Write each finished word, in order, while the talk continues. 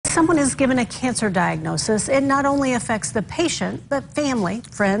Someone is given a cancer diagnosis, it not only affects the patient, but family,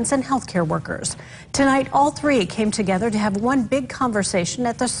 friends, and healthcare workers. Tonight, all three came together to have one big conversation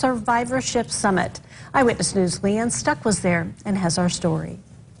at the Survivorship Summit. Eyewitness News' Leanne Stuck was there and has our story.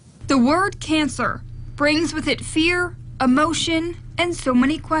 The word cancer brings with it fear, emotion, and so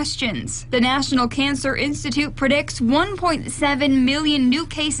many questions. The National Cancer Institute predicts 1.7 million new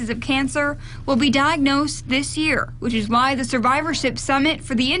cases of cancer will be diagnosed this year, which is why the Survivorship Summit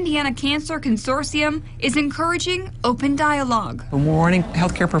for the Indiana Cancer Consortium is encouraging open dialogue. We're warning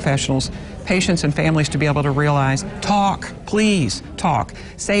healthcare professionals, patients, and families to be able to realize, talk, please talk.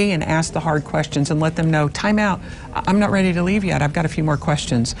 Say and ask the hard questions and let them know, time out, I'm not ready to leave yet, I've got a few more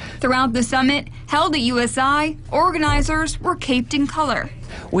questions. Throughout the summit, held at USI, organizers were caped in color.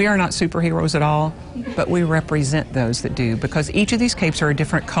 We are not superheroes at all, but we represent those that do, because each of these capes are a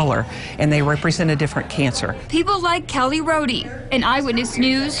different color and they represent a different cancer. People like Kelly Rohde and Eyewitness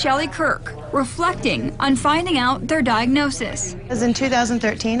News' Shelley Kirk reflecting on finding out their diagnosis. In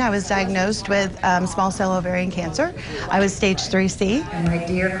 2013, I was diagnosed with small cell ovarian cancer. I was stage 3C. And my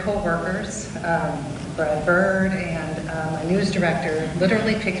dear co-workers, Brad Bird and my news director,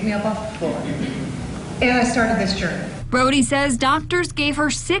 literally picked me up off the floor. And I started this journey. Rohde says doctors gave her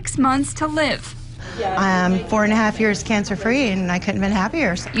 6 months to live. I'm 4.5 years cancer-free, and I couldn't have been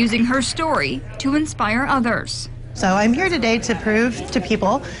happier. Using her story to inspire others. So I'm here today to prove to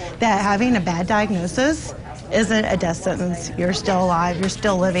people that having a bad diagnosis isn't a death sentence. You're still alive, you're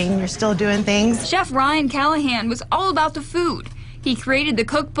still living, you're still doing things. Chef Ryan Callahan was all about the food. He created the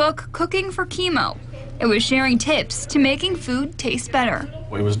cookbook, Cooking for Chemo. It was sharing tips to making food taste better.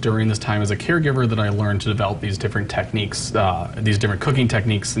 It was during this time as a caregiver that I learned to develop these different techniques, these different cooking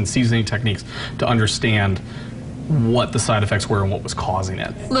techniques and seasoning techniques to understand what the side effects were and what was causing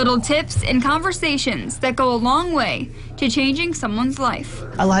it. Little tips and conversations that go a long way to changing someone's life.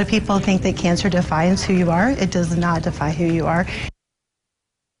 A lot of people think that cancer defines who you are. It does not define who you are.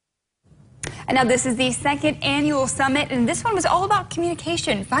 And now this is the second annual summit, and this one was all about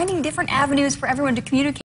communication, finding different avenues for everyone to communicate.